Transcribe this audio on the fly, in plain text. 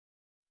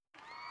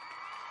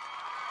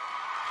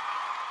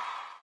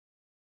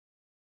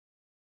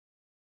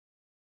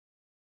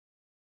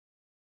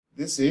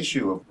This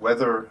issue of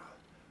whether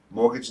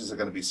mortgages are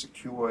going to be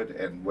secured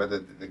and whether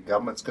the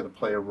government's going to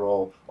play a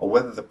role, or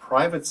whether the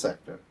private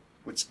sector,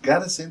 which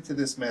got us into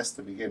this mess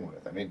to begin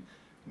with. I mean,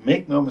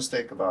 make no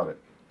mistake about it.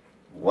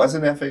 It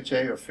wasn't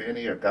FHA or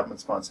Fannie or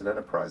government-sponsored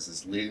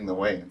enterprises leading the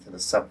way into the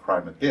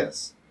subprime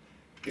abyss.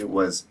 It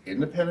was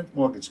independent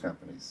mortgage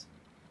companies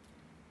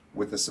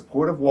with the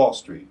support of Wall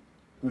Street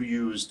who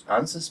used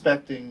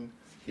unsuspecting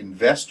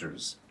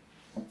investors,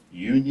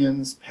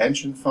 unions,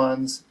 pension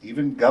funds,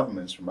 even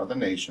governments from other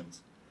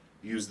nations,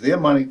 used their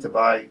money to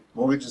buy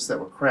mortgages that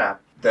were crap,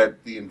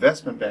 that the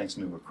investment banks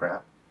knew were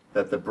crap,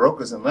 that the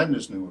brokers and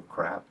lenders knew were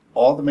crap,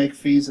 all to make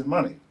fees and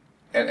money.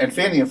 And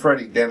Fannie and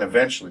Freddie then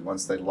eventually,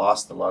 once they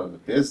lost a lot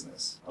of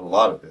business,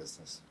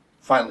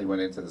 finally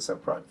went into the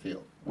subprime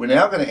field. We're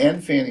now going to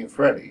end Fannie and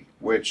Freddie,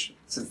 which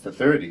since the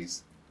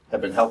 30s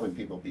have been helping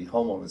people be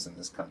homeowners in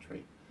this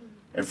country.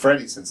 And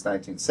Freddie since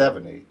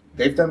 1970,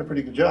 they've done a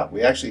pretty good job.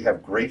 We actually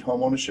have great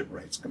home ownership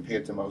rates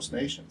compared to most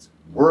nations.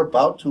 We're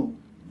about to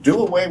do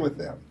away with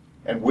them.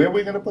 And where are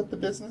we going to put the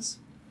business?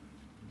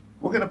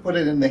 We're going to put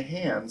it in the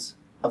hands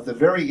of the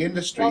very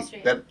industry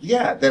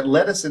that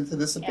led us into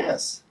this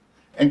abyss,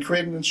 and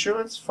create an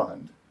insurance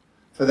fund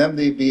for them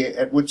to be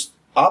at, which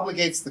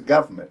obligates the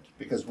government,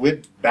 because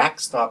we'd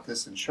backstop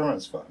this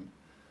insurance fund,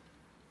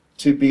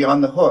 to be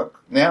on the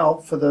hook now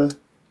for the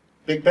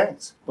big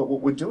banks. But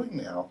what we're doing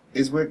now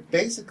is we're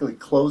basically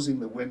closing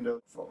the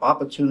window for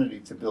opportunity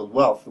to build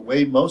wealth the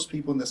way most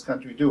people in this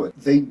country do it.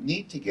 They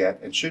need to get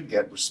and should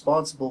get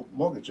responsible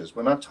mortgages.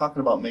 We're not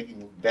talking about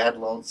making bad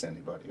loans to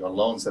anybody or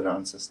loans that are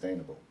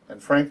unsustainable.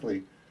 And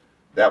frankly,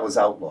 that was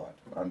outlawed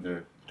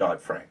under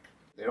Dodd-Frank.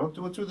 They don't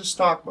do it through the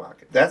stock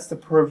market. That's the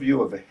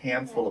purview of a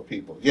handful of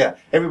people. Yeah,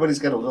 everybody's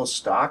got a little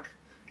stock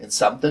in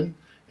something.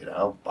 You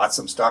know, bought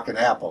some stock in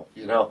Apple,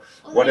 you know,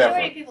 well, whatever. The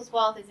majority of people's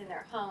wealth is in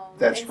their home.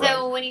 That's right.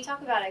 So when you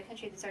talk about a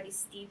country that's already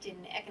steeped in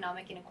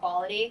economic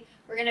inequality,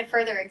 we're going to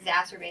further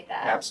exacerbate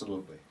that.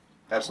 Absolutely.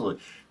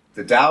 Absolutely.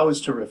 The Dow is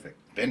terrific.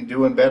 Been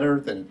doing better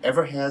than it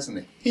ever has in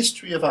the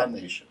history of our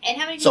nation. And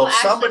how many people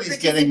actually somebody's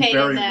getting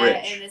very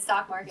rich. In the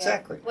stock market?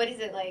 Exactly. What is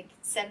it, like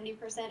 70%,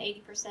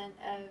 80%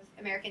 of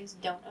Americans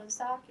don't own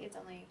stock? It's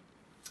only...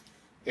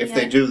 If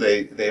they do,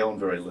 they own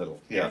very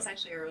little. There was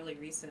actually a really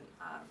recent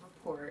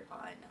report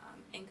on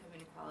income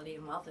inequality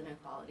and wealth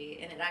inequality,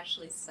 and it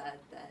actually said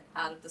that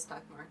out of the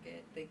stock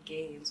market, the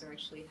gains are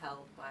actually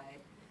held by,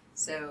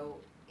 so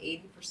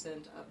 80%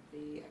 of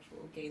the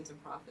actual gains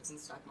and profits in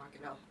the stock market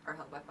are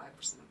held by 5% of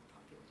the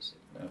population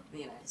in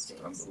the United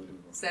States. Unbelievable.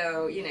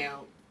 So, you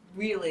know,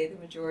 really the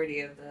majority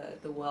of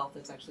the wealth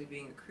that's actually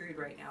being accrued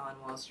right now on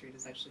Wall Street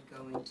is actually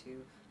going to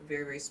a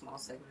very, very small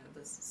segment of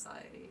the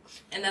society.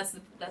 And that's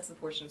the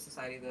portion of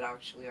society that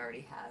actually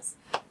already has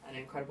an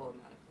incredible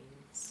amount of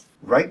means.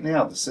 Right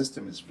now, the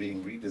system is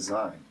being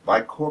redesigned by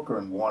Corker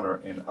and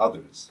Warner and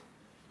others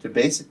to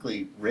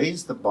basically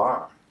raise the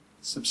bar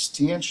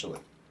substantially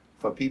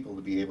for people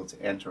to be able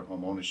to enter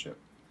home ownership.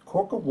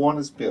 Corker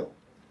Warner's bill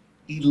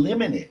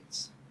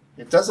eliminates,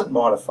 it doesn't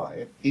modify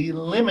it, it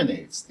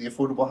eliminates the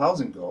affordable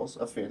housing goals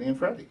of Fannie and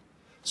Freddie.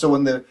 So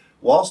when the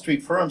Wall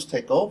Street firms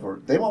take over,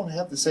 they won't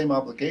have the same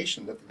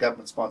obligation that the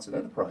government-sponsored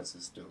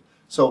enterprises do.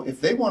 So if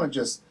they want to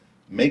just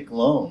make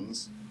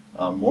loans,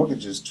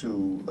 mortgages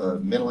to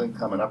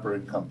middle-income and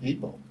upper-income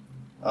people,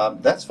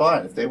 that's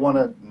fine. If they want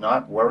to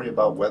not worry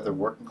about whether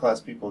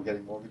working-class people are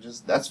getting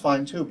mortgages, that's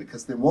fine too,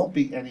 because there won't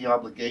be any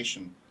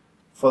obligation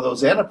for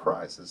those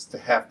enterprises to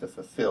have to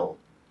fulfill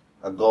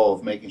a goal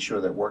of making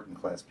sure that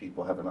working-class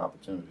people have an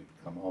opportunity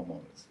to become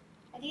homeowners.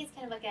 I think it's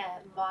kind of like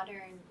a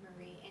modern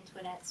Marie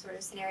Antoinette sort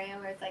of scenario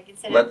where it's like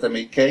instead Let them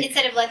eat cake?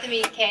 Instead of let them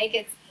eat cake,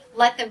 it's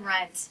let them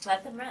rent.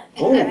 Let them rent.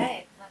 Ooh.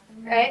 Right.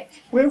 Right?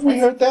 Where have we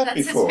heard that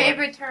before? That's his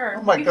favorite term.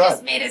 Oh my You God.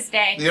 just made his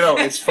day. You know,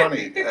 it's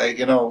funny.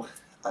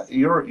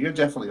 You're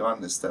definitely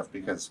on this stuff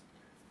because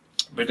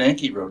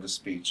Bernanke wrote a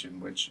speech in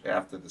which,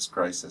 after this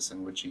crisis,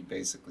 in which he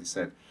basically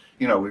said,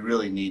 you know, we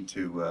really need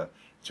to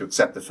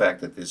accept the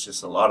fact that there's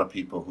just a lot of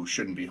people who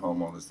shouldn't be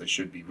homeowners, they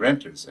should be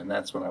renters. And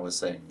that's when I was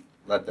saying,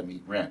 let them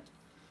eat rent.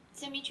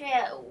 So,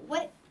 Mitria,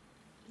 what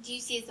do you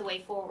see as the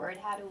way forward?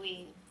 How do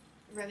we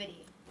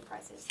remedy the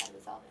crisis? How do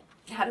we solve it?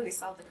 How do we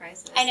solve the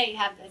crisis? I know you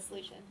have the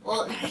solution.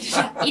 Well,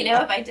 you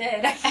know, if I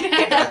did,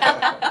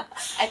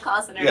 I'd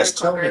call Senator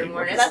Corker every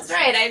morning. That's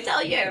right, I'd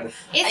tell you.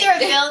 Is there a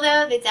bill,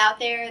 though, that's out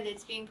there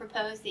that's being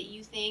proposed that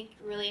you think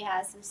really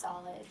has some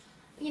solid...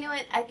 You know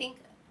what, I think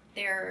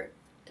there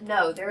is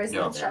no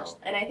bill.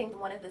 And I think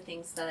one of the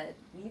things that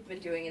we've been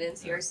doing at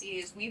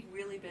NCRC is we've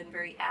really been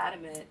very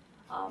adamant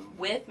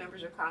with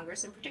members of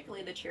Congress, and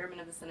particularly the chairman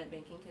of the Senate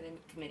Banking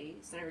Committee,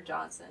 Senator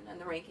Johnson, and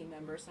the ranking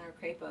member, Senator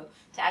Crapo,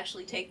 to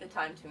actually take the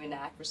time to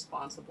enact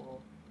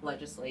responsible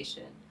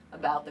legislation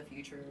about the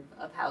future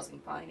of housing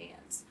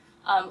finance.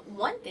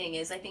 One thing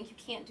is I think you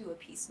can't do a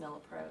piecemeal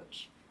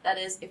approach. That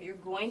is, if you're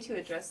going to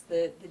address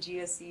the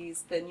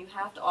GSEs, then you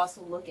have to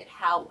also look at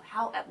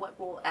what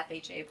role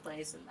FHA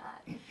plays in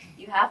that.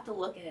 You have to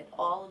look at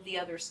all of the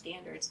other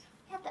standards.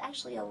 You have to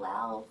actually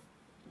allow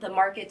the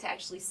market to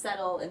actually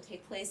settle and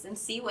take place and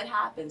see what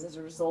happens as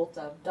a result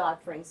of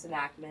Dodd-Frank's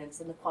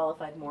enactments and the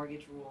qualified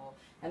mortgage rule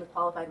and the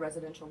qualified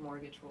residential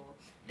mortgage rule.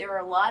 There are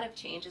a lot of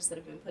changes that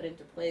have been put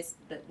into place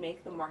that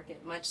make the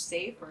market much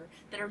safer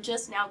that are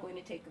just now going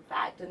to take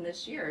effect in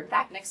this year, in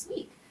fact, next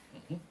week.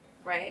 Mm-hmm.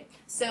 Right?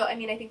 So, I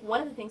mean, I think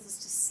one of the things is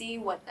to see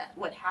what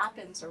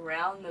happens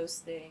around those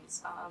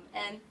things.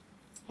 And,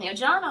 you know,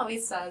 John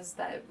always says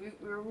that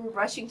we're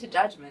rushing to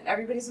judgment.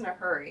 Everybody's in a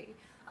hurry.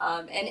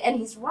 And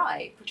he's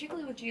right,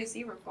 particularly with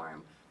GSE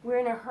reform. We're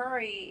in a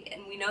hurry,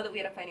 and we know that we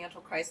had a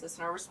financial crisis,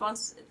 and our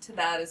response to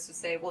that is to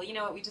say, well, you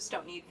know what, we just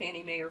don't need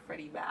Fannie Mae or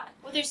Freddie Mac.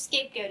 Well, they're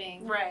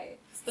scapegoating. Right.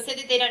 So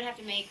that they don't have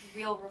to make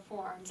real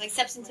reforms, like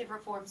substantive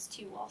reforms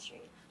to Wall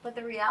Street. But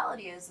the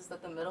reality is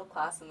that the middle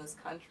class in this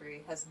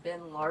country has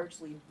been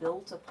largely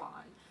built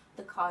upon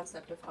the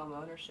concept of home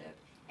ownership,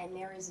 and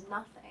there is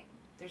nothing.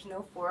 There's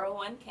no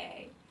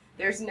 401k.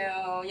 There's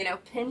no, you know,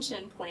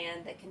 pension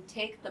plan that can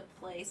take the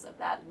place of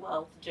that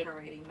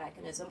wealth-generating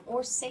mechanism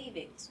or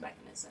savings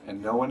mechanism.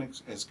 And no one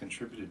has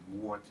contributed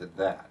more to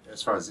that,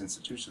 as far as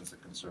institutions are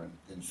concerned,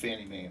 than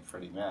Fannie Mae and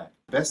Freddie Mac.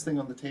 The best thing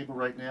on the table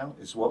right now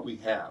is what we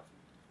have.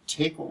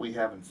 Take what we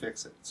have and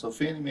fix it. So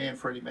Fannie Mae and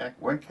Freddie Mac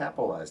weren't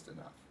capitalized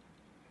enough.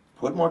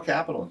 Put more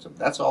capital into them.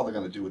 That's all they're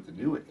going to do with the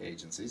new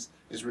agencies,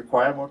 is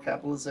require more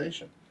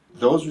capitalization.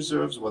 Those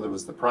reserves, whether it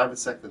was the private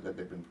sector that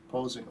they've been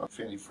proposing or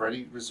Fannie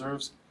Freddie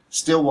reserves,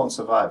 still won't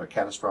survive a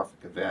catastrophic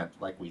event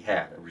like we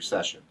had, a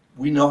recession.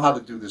 We know how to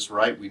do this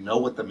right. We know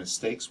what the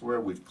mistakes were.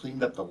 We've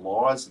cleaned up the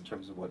laws in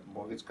terms of what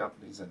mortgage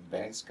companies and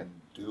banks can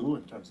do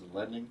in terms of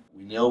lending.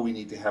 We know we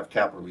need to have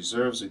capital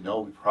reserves. We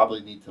know we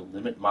probably need to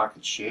limit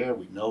market share.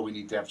 We know we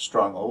need to have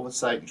strong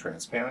oversight and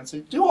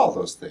transparency. Do all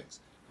those things.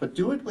 But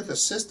do it with a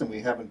system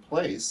we have in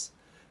place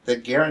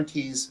that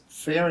guarantees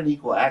fair and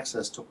equal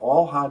access to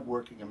all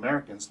hardworking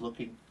Americans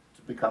looking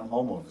to become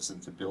homeowners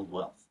and to build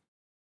wealth.